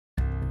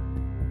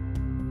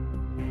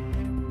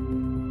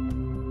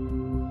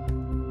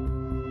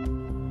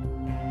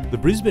The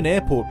Brisbane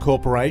Airport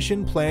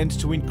Corporation plans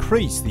to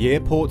increase the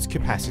airport's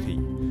capacity.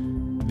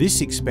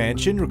 This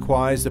expansion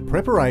requires the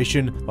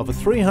preparation of a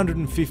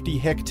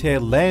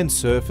 350-hectare land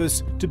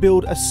surface to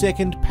build a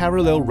second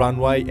parallel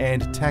runway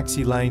and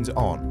taxi lanes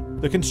on.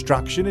 The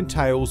construction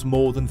entails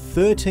more than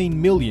 13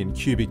 million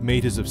cubic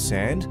metres of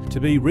sand to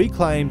be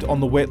reclaimed on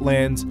the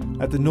wetlands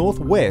at the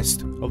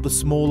northwest of the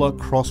smaller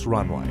cross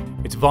runway.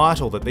 It's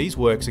vital that these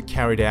works are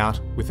carried out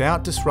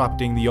without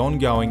disrupting the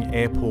ongoing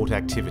airport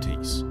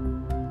activities.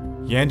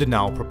 Jan de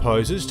Nul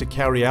proposes to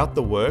carry out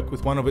the work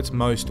with one of its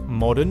most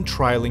modern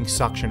trailing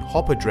suction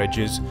hopper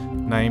dredges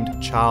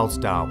named Charles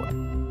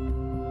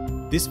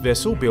Darwin. This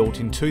vessel, built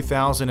in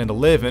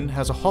 2011,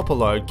 has a hopper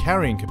load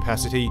carrying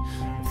capacity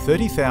of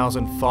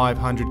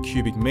 30,500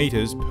 cubic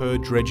metres per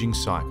dredging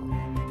cycle.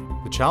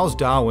 The Charles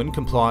Darwin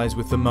complies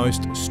with the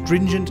most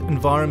stringent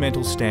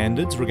environmental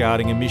standards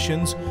regarding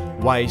emissions,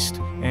 waste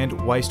and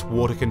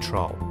wastewater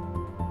control.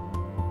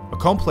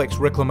 Complex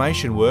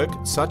reclamation work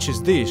such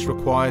as this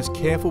requires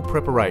careful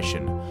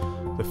preparation.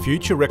 The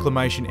future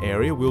reclamation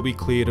area will be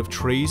cleared of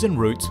trees and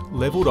roots,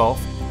 levelled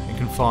off and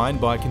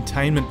confined by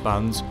containment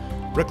bunds,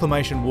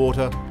 reclamation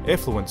water,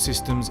 effluent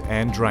systems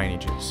and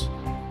drainages.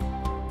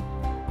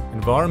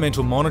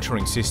 Environmental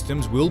monitoring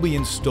systems will be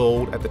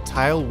installed at the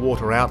tail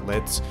water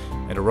outlets,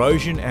 and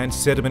erosion and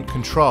sediment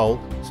control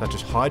such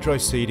as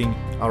hydroseeding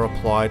are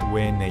applied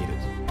where needed.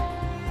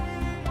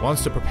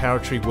 Once the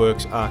preparatory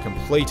works are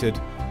completed,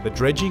 the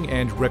dredging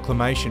and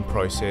reclamation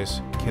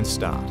process can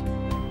start.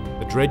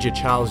 The dredger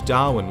Charles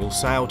Darwin will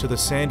sail to the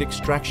sand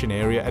extraction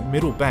area at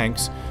Middle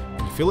Banks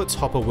and fill its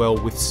hopper well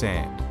with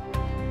sand.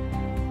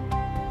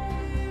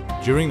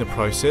 During the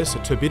process, a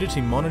turbidity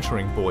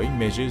monitoring buoy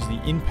measures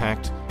the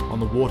impact on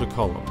the water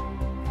column.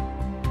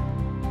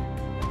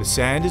 The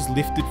sand is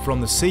lifted from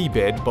the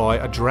seabed by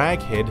a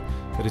drag head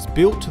that is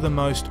built to the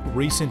most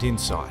recent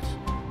insight.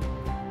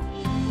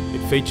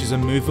 It features a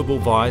movable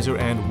visor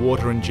and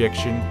water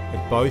injection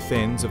at both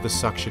ends of the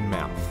suction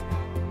mouth.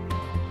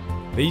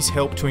 These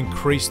help to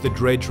increase the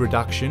dredge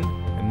reduction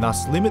and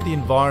thus limit the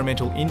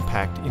environmental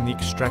impact in the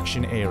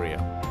extraction area.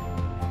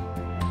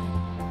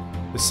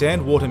 The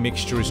sand-water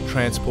mixture is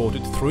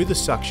transported through the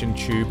suction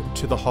tube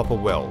to the hopper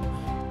well,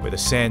 where the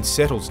sand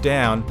settles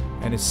down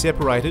and is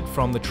separated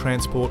from the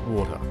transport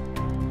water.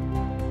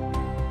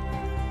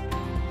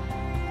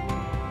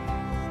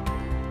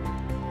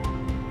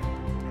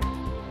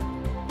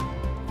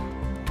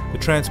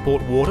 The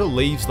transport water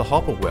leaves the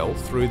hopper well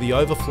through the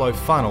overflow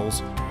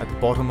funnels at the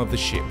bottom of the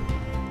ship.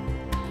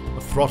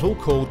 A throttle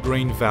called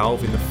green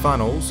valve in the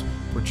funnels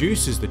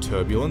reduces the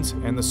turbulence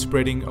and the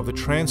spreading of the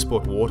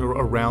transport water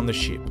around the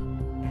ship.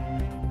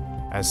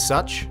 As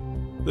such,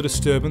 the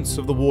disturbance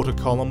of the water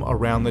column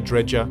around the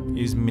dredger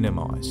is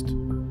minimised.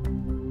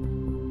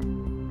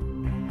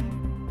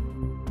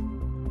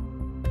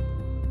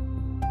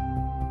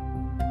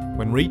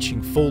 When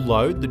reaching full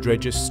load, the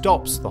dredger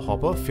stops the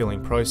hopper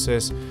filling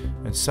process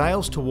and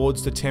sails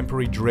towards the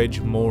temporary dredge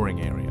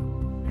mooring area.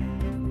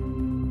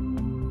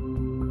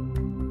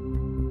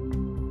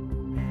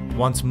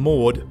 Once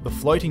moored, the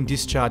floating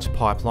discharge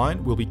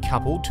pipeline will be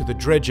coupled to the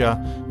dredger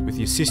with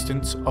the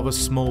assistance of a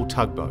small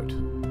tugboat.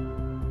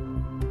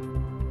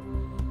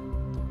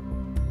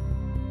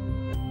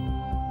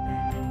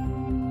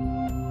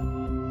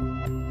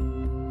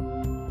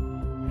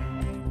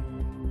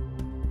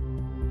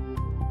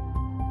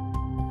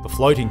 The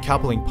floating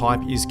coupling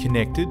pipe is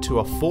connected to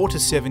a 4 to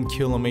 7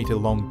 kilometre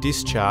long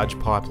discharge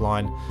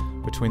pipeline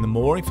between the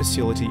mooring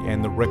facility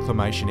and the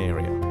reclamation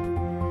area.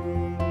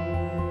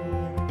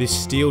 This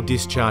steel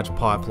discharge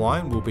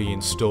pipeline will be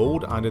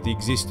installed under the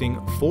existing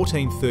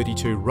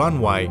 1432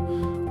 runway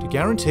to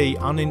guarantee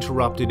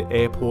uninterrupted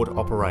airport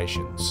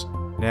operations.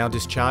 Now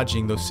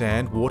discharging the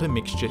sand-water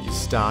mixture is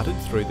started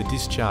through the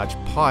discharge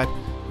pipe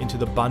into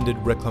the bunded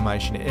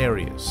reclamation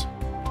areas.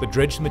 The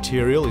dredged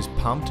material is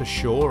pumped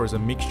ashore as a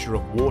mixture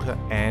of water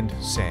and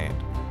sand.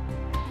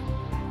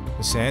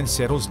 The sand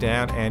settles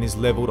down and is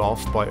levelled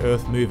off by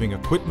earth-moving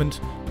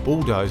equipment,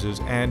 bulldozers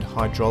and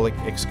hydraulic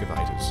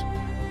excavators.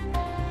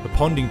 The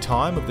ponding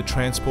time of the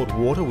transport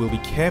water will be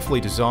carefully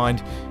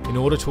designed in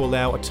order to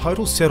allow a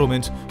total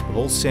settlement of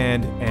all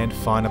sand and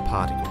finer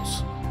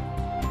particles.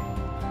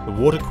 The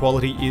water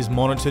quality is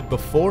monitored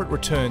before it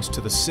returns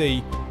to the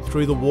sea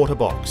through the water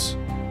box.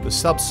 The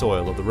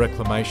subsoil of the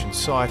reclamation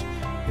site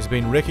has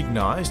been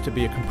recognised to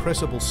be a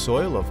compressible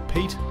soil of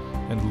peat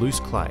and loose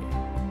clay.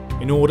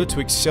 In order to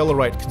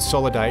accelerate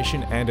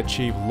consolidation and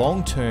achieve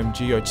long-term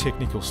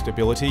geotechnical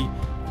stability,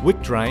 wick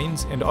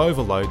drains and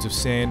overloads of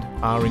sand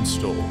are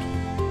installed,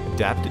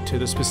 adapted to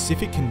the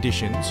specific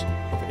conditions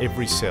of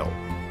every cell.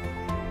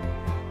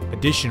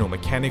 Additional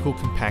mechanical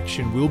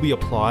compaction will be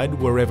applied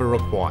wherever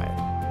required.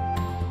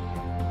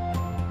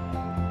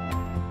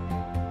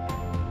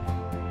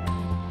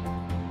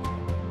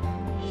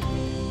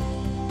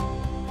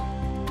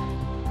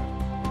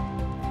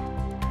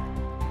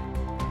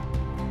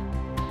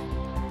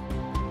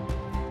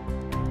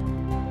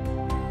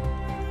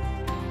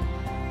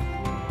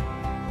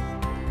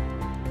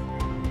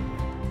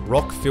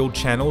 Rock-filled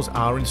channels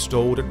are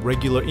installed at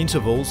regular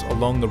intervals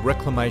along the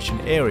reclamation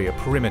area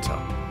perimeter.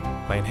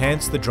 They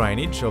enhance the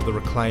drainage of the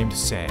reclaimed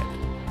sand.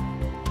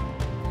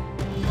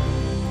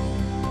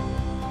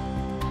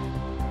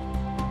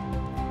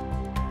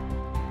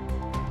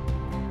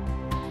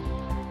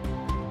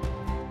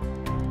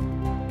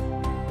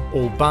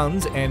 All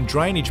bunds and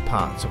drainage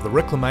parts of the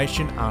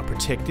reclamation are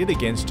protected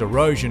against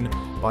erosion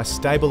by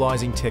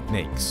stabilising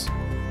techniques.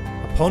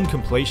 Upon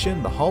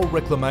completion, the whole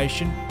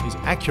reclamation is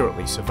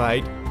accurately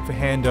surveyed for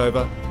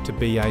handover to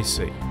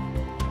BAC.